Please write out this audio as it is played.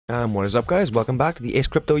What is up, guys? Welcome back to the Ace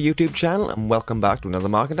Crypto YouTube channel, and welcome back to another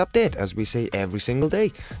market update, as we say every single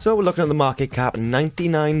day. So we're looking at the market cap,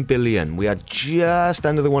 99 billion. We are just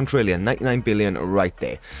under the 1 trillion, 99 billion right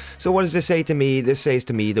there. So what does this say to me? This says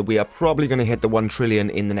to me that we are probably going to hit the 1 trillion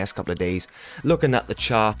in the next couple of days. Looking at the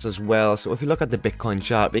charts as well, so if you look at the Bitcoin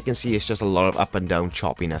chart, we can see it's just a lot of up and down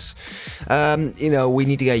choppiness. We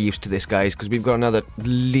need to get used to this, guys, because we've got another at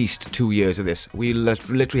least 2 years of this. We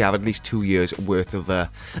literally have at least 2 years worth of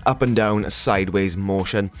up and down sideways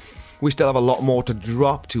motion. We still have a lot more to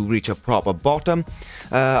drop to reach a proper bottom.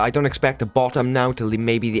 I don't expect a bottom now till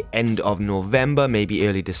maybe the end of November, maybe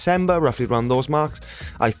early December, roughly around those marks.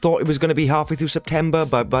 I thought it was going to be halfway through September,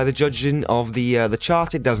 but by the judging of the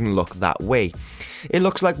chart, it doesn't look that way. It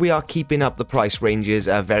looks like we are keeping up the price ranges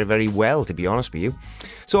very, very well, to be honest with you.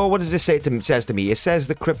 So what does this says to me? It says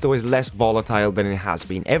the crypto is less volatile than it has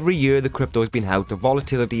been. Every year the crypto has been out, the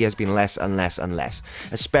volatility has been less and less and less,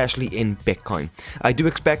 especially in Bitcoin. I do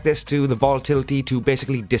expect the volatility to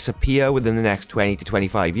basically disappear within the next 20 to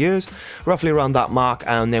 25 years, roughly around that mark,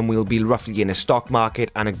 and then we'll be roughly in a stock market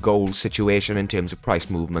and a gold situation in terms of price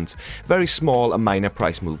movements. Very small and minor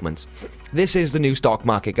price movements. This is the new stock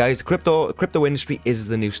market, guys. The crypto industry is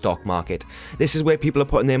the new stock market. This is where people are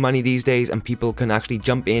putting their money these days, and people can actually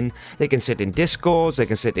jump in. They can sit in Discords, they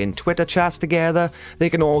can sit in Twitter chats together. They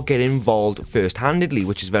can all get involved first-handedly,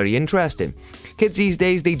 which is very interesting. Kids these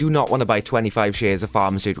days, they do not want to buy 25 shares of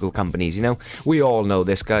pharmaceutical companies, you know. We all know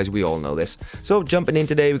this, guys. We all know this. So jumping in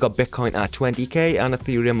today, we've got Bitcoin at 20k and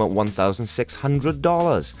Ethereum at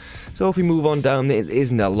 $1,600. So if we move on down, there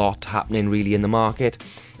isn't a lot happening really in the market.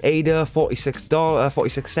 ADA, 46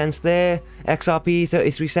 cents there. XRP,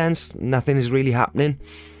 33 cents. Nothing is really happening.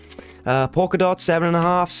 Polkadot,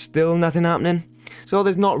 7.5. Still nothing happening. So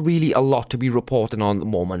there's not really a lot to be reporting on at the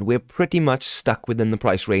moment. We're pretty much stuck within the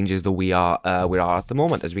price ranges that we are at the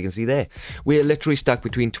moment, as we can see there. We're literally stuck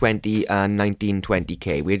between 20 and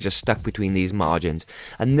 20k. We're just stuck between these margins.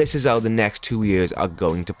 And this is how the next 2 years are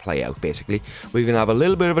going to play out, basically. We're going to have a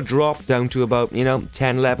little bit of a drop down to about, 10,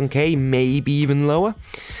 11k, maybe even lower.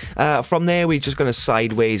 From there, we're just going to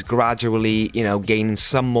sideways gradually, gaining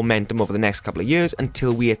some momentum over the next couple of years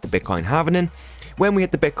until we hit the Bitcoin halving. When we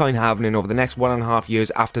hit the Bitcoin halving over the next 1.5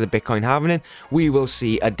 years after the Bitcoin halving, we will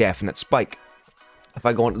see a definite spike. If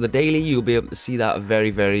I go onto the daily, you'll be able to see that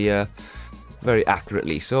very, very, very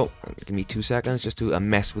accurately. So, give me 2 seconds just to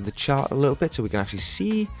mess with the chart a little bit so we can actually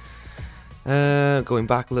see. Going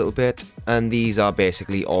back a little bit, and these are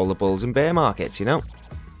basically all the bulls and bear markets, where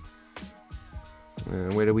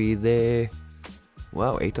are we there?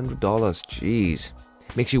 Wow, $800, jeez.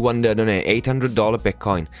 Makes you wonder, doesn't it? $800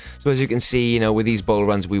 Bitcoin. So as you can see, with these bull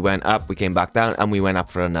runs, we went up, we came back down, and we went up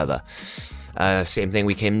for another. Same thing,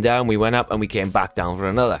 we came down, we went up, and we came back down for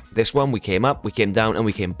another. This one, we came up, we came down, and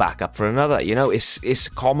we came back up for another. It's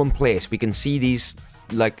commonplace. We can see these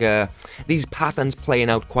these patterns playing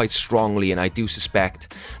out quite strongly, and I do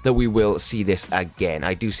suspect that we will see this again.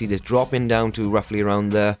 I do see this dropping down to roughly around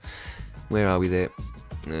the... Where are we there?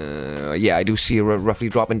 Yeah, I do see roughly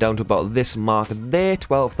dropping down to about this mark there,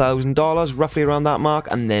 $12,000, roughly around that mark,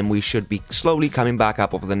 and then we should be slowly coming back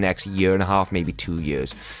up over the next 1.5 years, maybe 2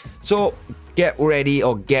 years. So get ready,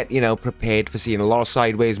 or get, prepared for seeing a lot of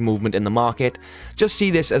sideways movement in the market. Just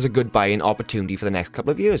see this as a good buying opportunity for the next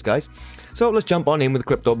couple of years, guys. So let's jump on in with the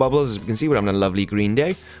crypto bubbles. As we can see, we're having a lovely green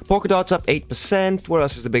day. Polkadot's up 8%. Where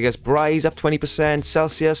else is the biggest? Bryce up 20%.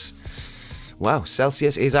 Celsius. Wow,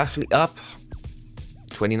 Celsius is actually up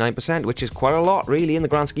 29%, which is quite a lot, really, in the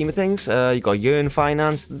grand scheme of things. You got Yearn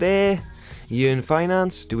Finance there. Yearn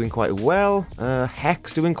Finance doing quite well.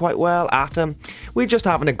 Hex doing quite well. Atom. We're just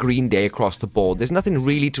having a green day across the board. There's nothing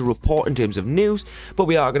really to report in terms of news, but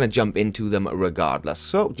we are going to jump into them regardless.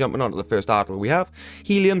 So, jumping on to the first article we have.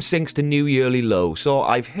 Helium sinks to new yearly low. So,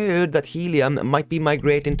 I've heard that Helium might be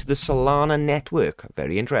migrating to the Solana network.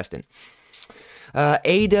 Very interesting.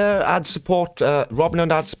 ADA adds support,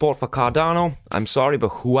 Robinhood adds support for Cardano. I'm sorry, but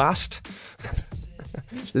who asked?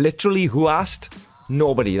 Literally, who asked?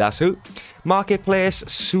 Nobody, that's who. Marketplace,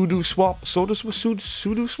 SudoSwap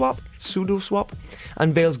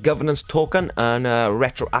unveils governance token and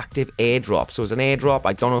retroactive airdrop. So it's an airdrop.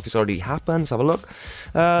 I don't know if it's already happened. Let's have a look.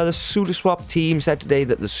 The SudoSwap team said today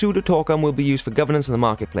that the Sudo token will be used for governance in the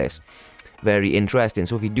marketplace. Very interesting.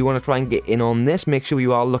 So if you do want to try and get in on this, make sure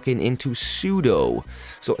you are looking into Pseudo.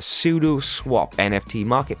 So a Pseudo Swap NFT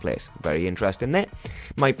marketplace. Very interesting there.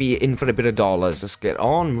 Might be in for a bit of dollars. Let's get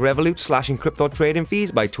on. Revolut slashing crypto trading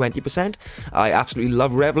fees by 20%. I absolutely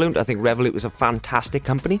love Revolut. I think Revolut is a fantastic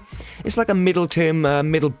company. It's like a middle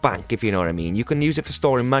bank, if you know what I mean. You can use it for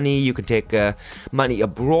storing money. You can take money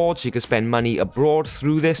abroad, so you can spend money abroad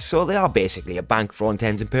through this. So they are basically a bank for all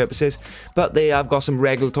intents and purposes. But they have got some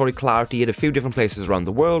regulatory clarity at a few different places around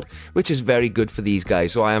the world, which is very good for these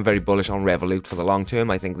guys. So I am very bullish on Revolut for the long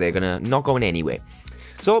term. I think they're gonna not going anywhere.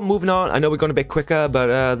 So moving on, I know we're going a bit quicker,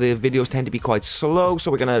 but the videos tend to be quite slow,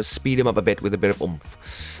 so we're going to speed them up a bit with a bit of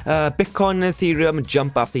oomph. Bitcoin and Ethereum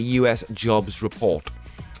jump after US jobs report.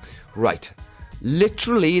 Right.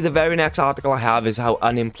 Literally, the very next article I have is how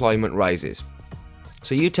unemployment rises.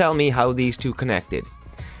 So you tell me how these two connected.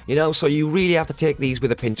 You know, so you really have to take these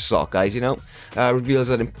with a pinch of salt, guys, you know. Reveals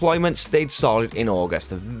that employment stayed solid in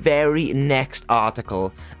August. The very next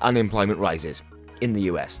article, unemployment rises in the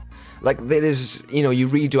US. Like, there is, you know, you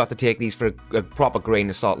really do have to take these for a proper grain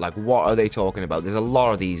of salt. Like, what are they talking about? There's a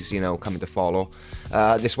lot of these, you know, coming to follow.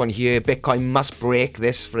 This one here, Bitcoin must break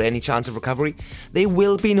this for any chance of recovery. There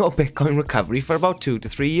will be no Bitcoin recovery for about 2 to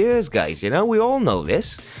 3 years, guys, you know? We all know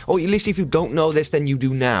this. Or at least if you don't know this, then you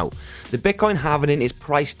do now. The Bitcoin halving is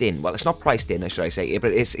priced in. Well, it's not priced in, should I say,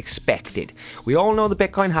 but it's expected. We all know the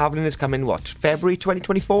Bitcoin halving is coming, what, February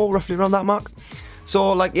 2024, roughly around that mark?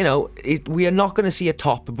 So, like, you know, we are not going to see a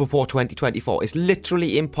top before 2024. It's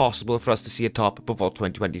literally impossible for us to see a top before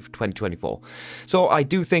 2024. So, I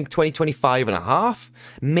do think 2025 and a half,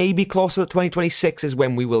 maybe closer to 2026 is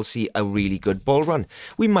when we will see a really good bull run.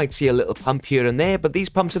 We might see a little pump here and there, but these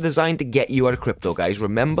pumps are designed to get you out of crypto, guys.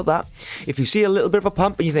 Remember that. If you see a little bit of a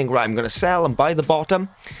pump and you think, right, I'm going to sell and buy the bottom,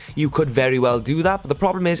 you could very well do that. But the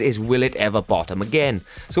problem is will it ever bottom again?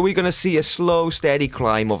 So, we're going to see a slow, steady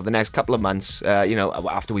climb over the next couple of months, you know,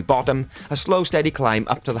 after we bottom, a slow steady climb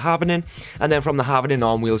up to the halvening, and then from the halvening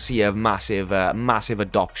on we'll see a massive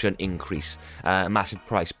adoption increase, massive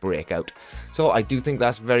price breakout. So I do think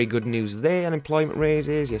that's very good news there. Unemployment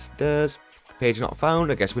raises, yes it does. Page not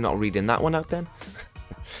found, I guess we're not reading that one out then.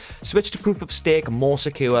 Switch to proof of stake, more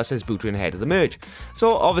secure, says Buterin ahead of the merge.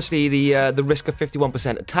 So obviously the risk of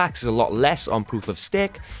 51% of tax is a lot less on proof of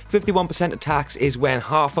stake. 51% of tax is when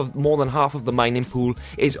more than half of the mining pool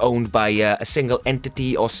is owned by a single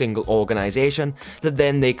entity or single organization, that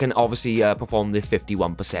then they can obviously perform the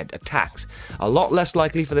 51% of tax. A lot less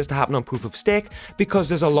likely for this to happen on proof of stake because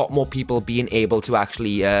there's a lot more people being able to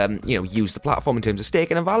actually you know, use the platform in terms of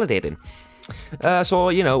staking and validating. So,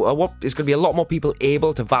 you know, there's going to be a lot more people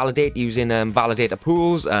able to validate using validator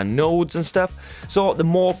pools and nodes and stuff. So the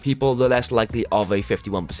more people, the less likely of a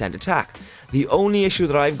 51% attack. The only issue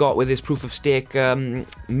that I've got with this proof of stake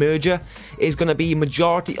merger is going to be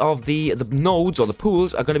majority of the nodes or the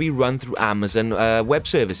pools are going to be run through Amazon Web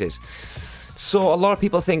Services. So a lot of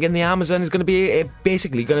people think in the Amazon is going to be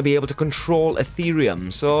basically going to be able to control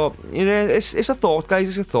Ethereum. So, you know, it's a thought, guys,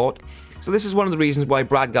 it's a thought. So this is one of the reasons why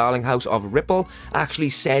Brad Garlinghouse of Ripple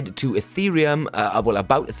actually said to Ethereum, well,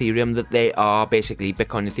 about Ethereum, that they are basically,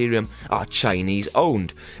 Bitcoin and Ethereum are Chinese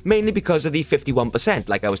owned. Mainly because of the 51%,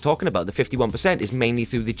 like I was talking about. The 51% is mainly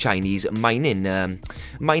through the Chinese mining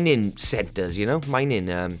centers, you know,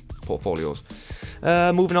 mining portfolios.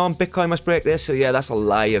 Moving on, Bitcoin must break this. So yeah, that's a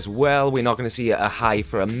lie as well. We're not going to see a high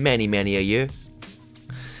for many a year.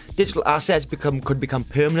 Digital assets could become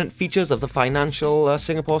permanent features of the financial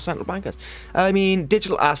Singapore central bankers. I mean,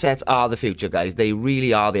 digital assets are the future, guys. They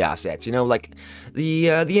really are the assets. You know, like the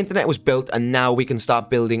internet was built, and now we can start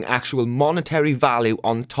building actual monetary value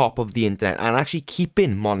on top of the internet, and actually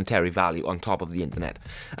keeping monetary value on top of the internet.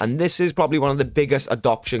 And this is probably one of the biggest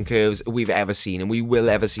adoption curves we've ever seen, and we will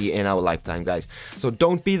ever see in our lifetime, guys. So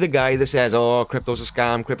don't be the guy that says, "Oh, crypto's a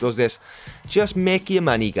scam, crypto's this." Just make your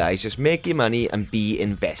money, guys. Just make your money and be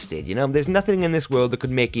invested. You know, there's nothing in this world that could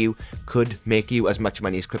make you as much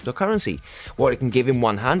money as cryptocurrency. What it can give in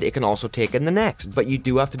one hand, it can also take in the next. But you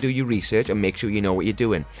do have to do your research and make sure you know what you're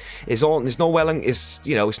doing. It's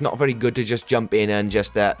not very good to just jump in and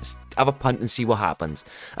just have a punt and see what happens.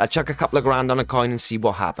 Chuck a couple of grand on a coin and see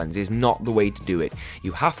what happens is not the way to do it.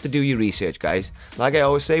 You have to do your research, guys. Like I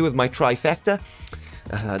always say with my trifecta.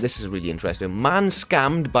 This is really interesting. Man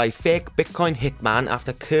scammed by fake Bitcoin hitman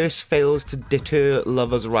after curse fails to deter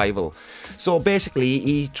lover's rival. So basically,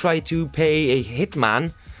 he tried to pay a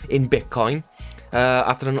hitman in Bitcoin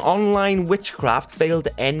after an online witchcraft failed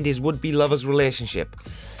to end his would-be lover's relationship.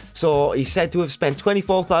 So he's said to have spent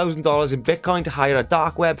 $24,000 in Bitcoin to hire a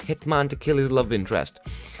dark web hitman to kill his love interest.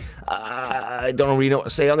 I don't really know what to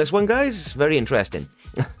say on this one, guys. It's very interesting.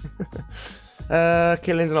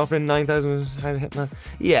 Killings and offering 9,000 hitman.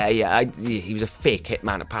 Yeah, he was a fake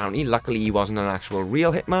hitman apparently. Luckily he wasn't an actual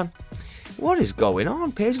real hitman. What is going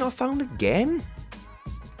on? Page not found again?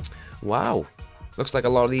 Wow. Looks like a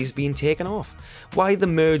lot of these being taken off. Why the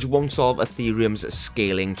merge won't solve Ethereum's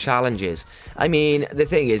scaling challenges. I mean, the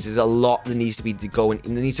thing is a lot that needs to go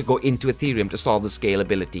into Ethereum to solve the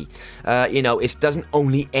scalability. You know, it doesn't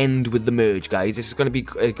only end with the merge, guys. This is going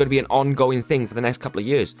to be an ongoing thing for the next couple of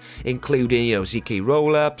years, including, you know, ZK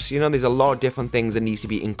rollups. You know, there's a lot of different things that needs to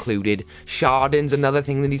be included. Sharding's another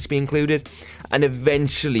thing that needs to be included, and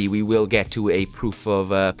eventually we will get to a proof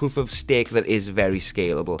of stake that is very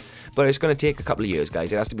scalable. But it's going to take a couple of years,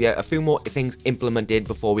 guys. It has to be a few more things implemented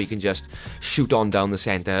before we can just shoot on down the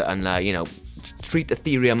center and, you know, treat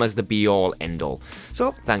Ethereum as the be-all, end-all.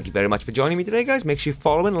 So, thank you very much for joining me today, guys. Make sure you're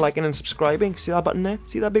following, liking, and subscribing. See that button there?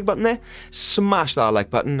 See that big button there? Smash that like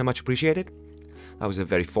button. I much appreciated. That was a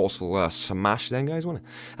very forceful smash then, guys, wasn't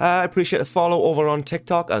it? I appreciate a follow over on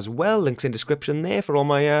TikTok as well. Links in description there for all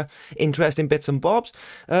my interesting bits and bobs.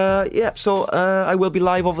 Yeah, so I will be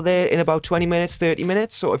live over there in about 20 minutes, 30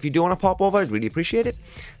 minutes. So if you do want to pop over, I'd really appreciate it.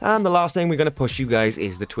 And the last thing we're going to push you guys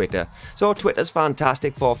is the Twitter. So Twitter's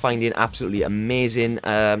fantastic for finding absolutely amazing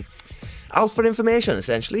alpha information,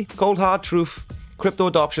 essentially. Cold hard truth. Crypto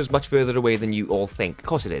adoption is much further away than you all think. Of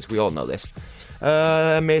course it is. We all know this.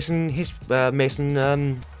 Crypto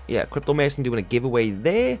Mason doing a giveaway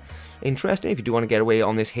there. Interesting. If you do want to get away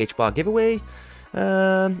on this HBAR giveaway.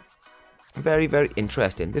 Very, very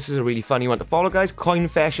interesting. This is a really funny one to follow, guys.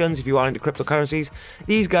 Coinfessions, if you are into cryptocurrencies.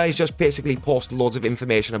 These guys just basically post loads of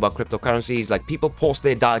information about cryptocurrencies. Like, people post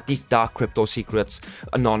their deep, dark crypto secrets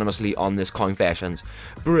anonymously on this Coinfessions.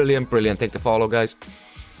 Brilliant, brilliant thing to follow, guys.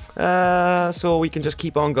 So we can just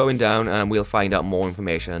keep on going down and we'll find out more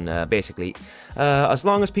information. Basically, as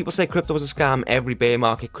long as people say crypto is a scam, every bear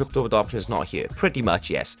market crypto adoption is not here. Pretty much,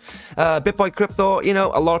 yes. BitBoy Crypto, you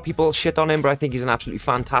know, a lot of people shit on him, but I think he's an absolutely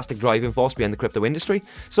fantastic driving force behind the crypto industry.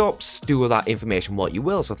 So do with that information what you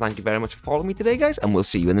will. So thank you very much for following me today, guys, and we'll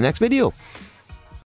see you in the next video.